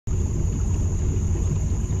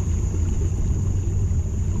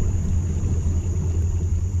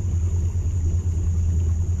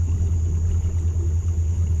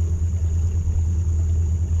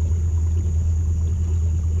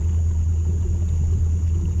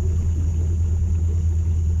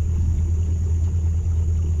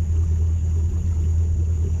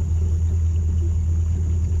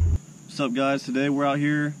up, guys? Today we're out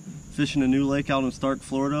here fishing a new lake out in Starke,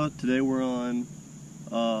 Florida. Today we're on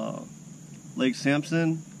Lake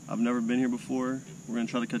Sampson. I've never been here before. We're gonna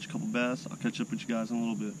try to catch a couple bass. I'll catch up with you guys in a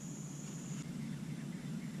little bit.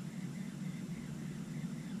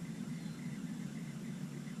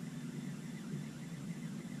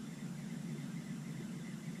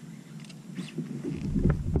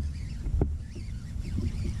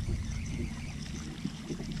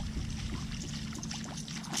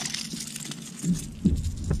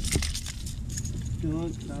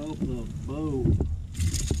 Got out the boat.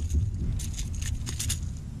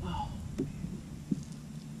 Oh.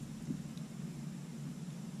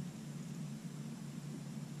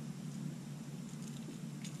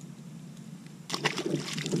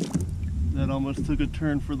 That almost took a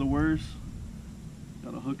turn for the worse.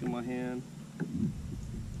 Got a hook in my hand.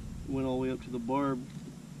 Went all the way up to the barb.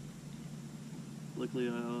 Luckily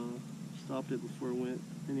I stopped it before it went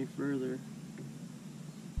any further.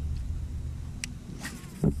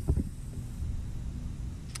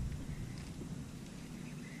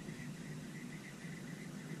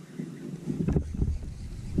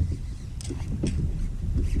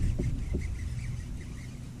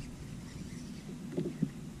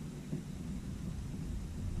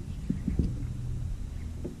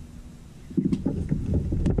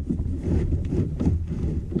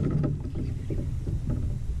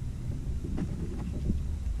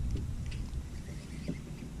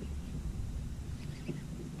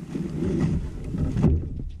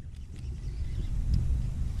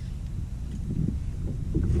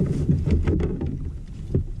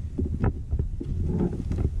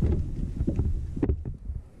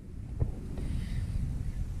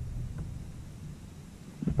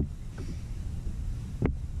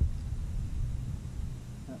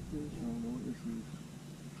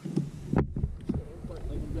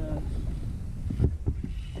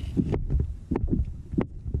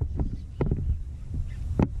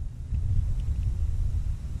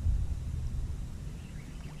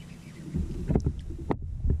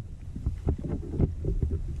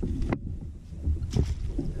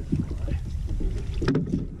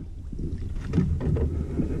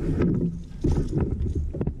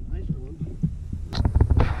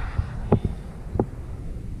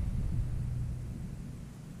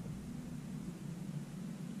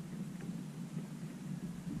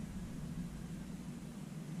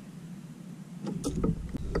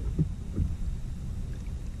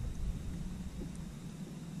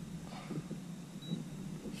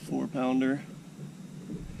 Pounder.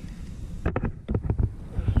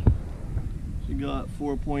 She got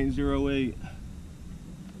 4.08.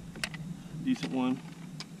 Decent one.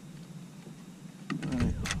 All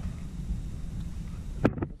right.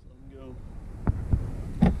 Let's let him go.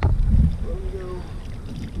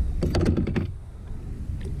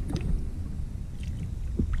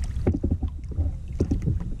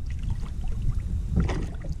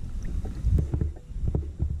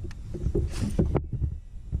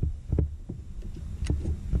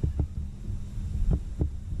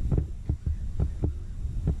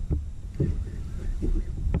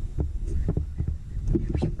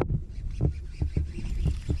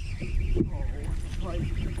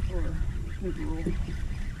 Let him go.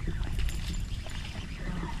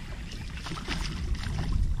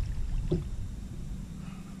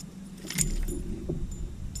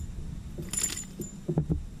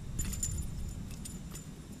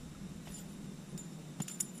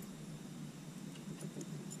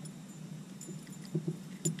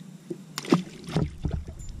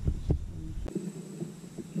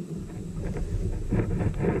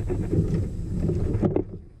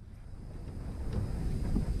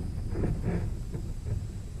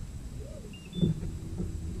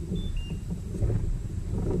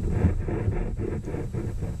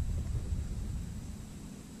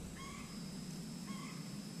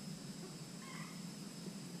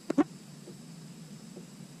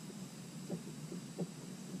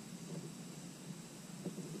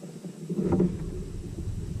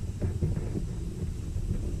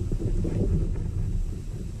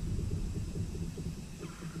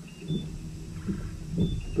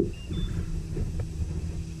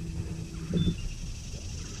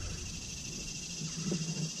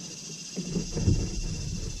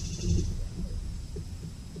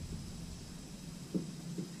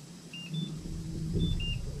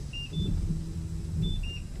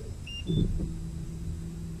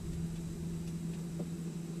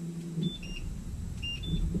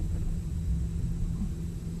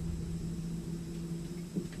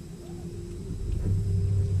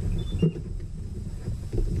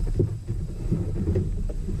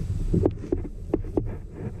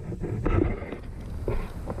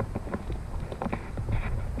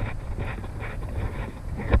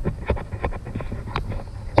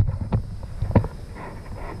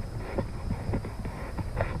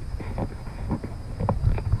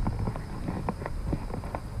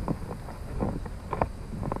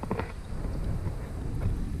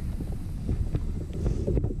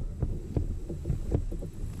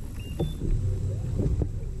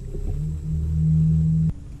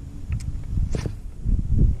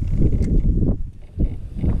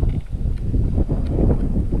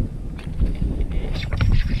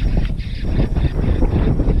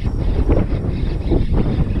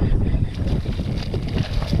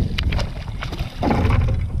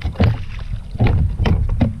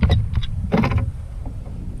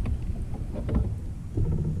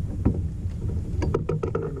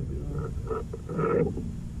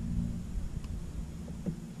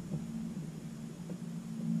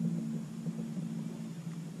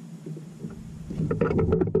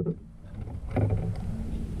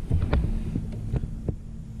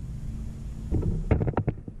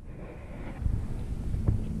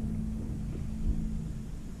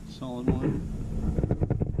 solid one.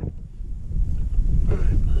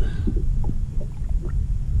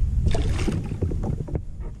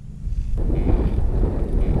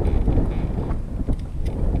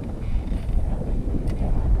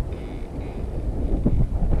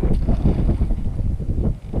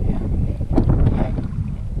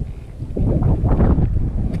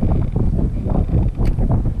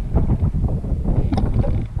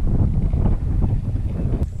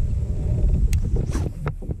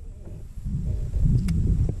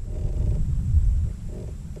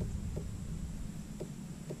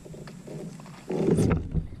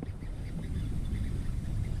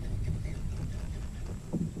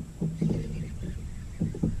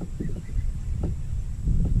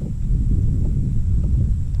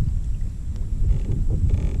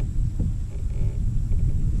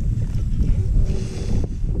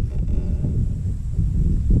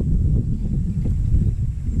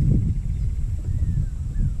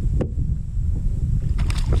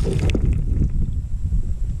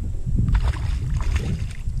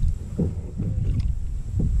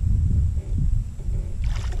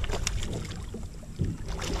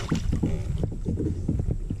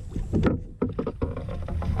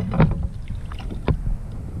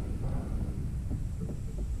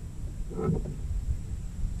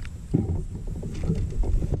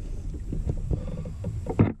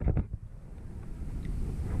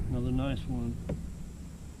 Another nice one.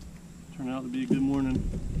 Turned out to be a good morning.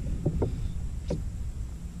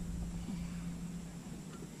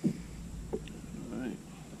 Alright,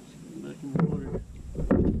 let's get back in the water.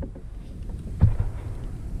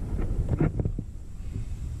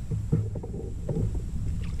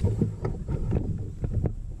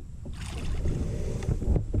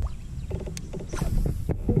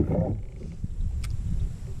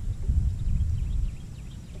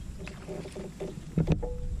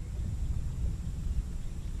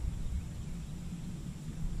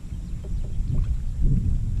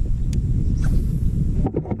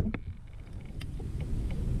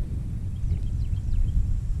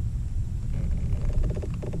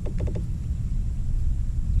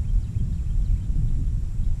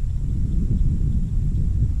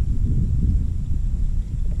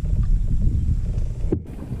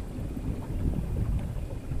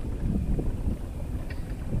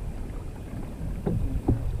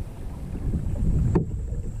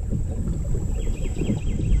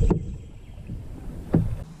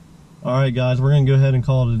 Alright guys, we're going to go ahead and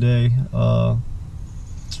call it a day.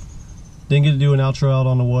 Didn't get to do an outro out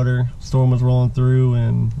on the water. Storm was rolling through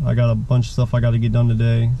and I got a bunch of stuff I got to get done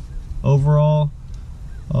today. Overall,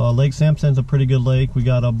 Lake Sampson's a pretty good lake. We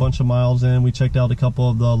got a bunch of miles in. We checked out a couple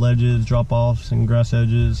of the ledges, drop-offs, and grass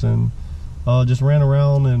edges, and just ran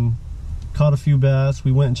around and caught a few bass.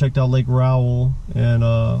 We went and checked out Lake Rowell and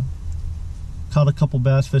caught a couple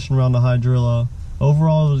bass fishing around the hydrilla.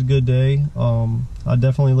 Overall, it was a good day. I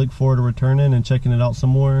definitely look forward to returning and checking it out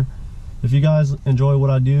some more. If you guys enjoy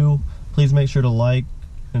what I do, please make sure to like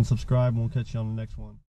and subscribe, and we'll catch you on the next one.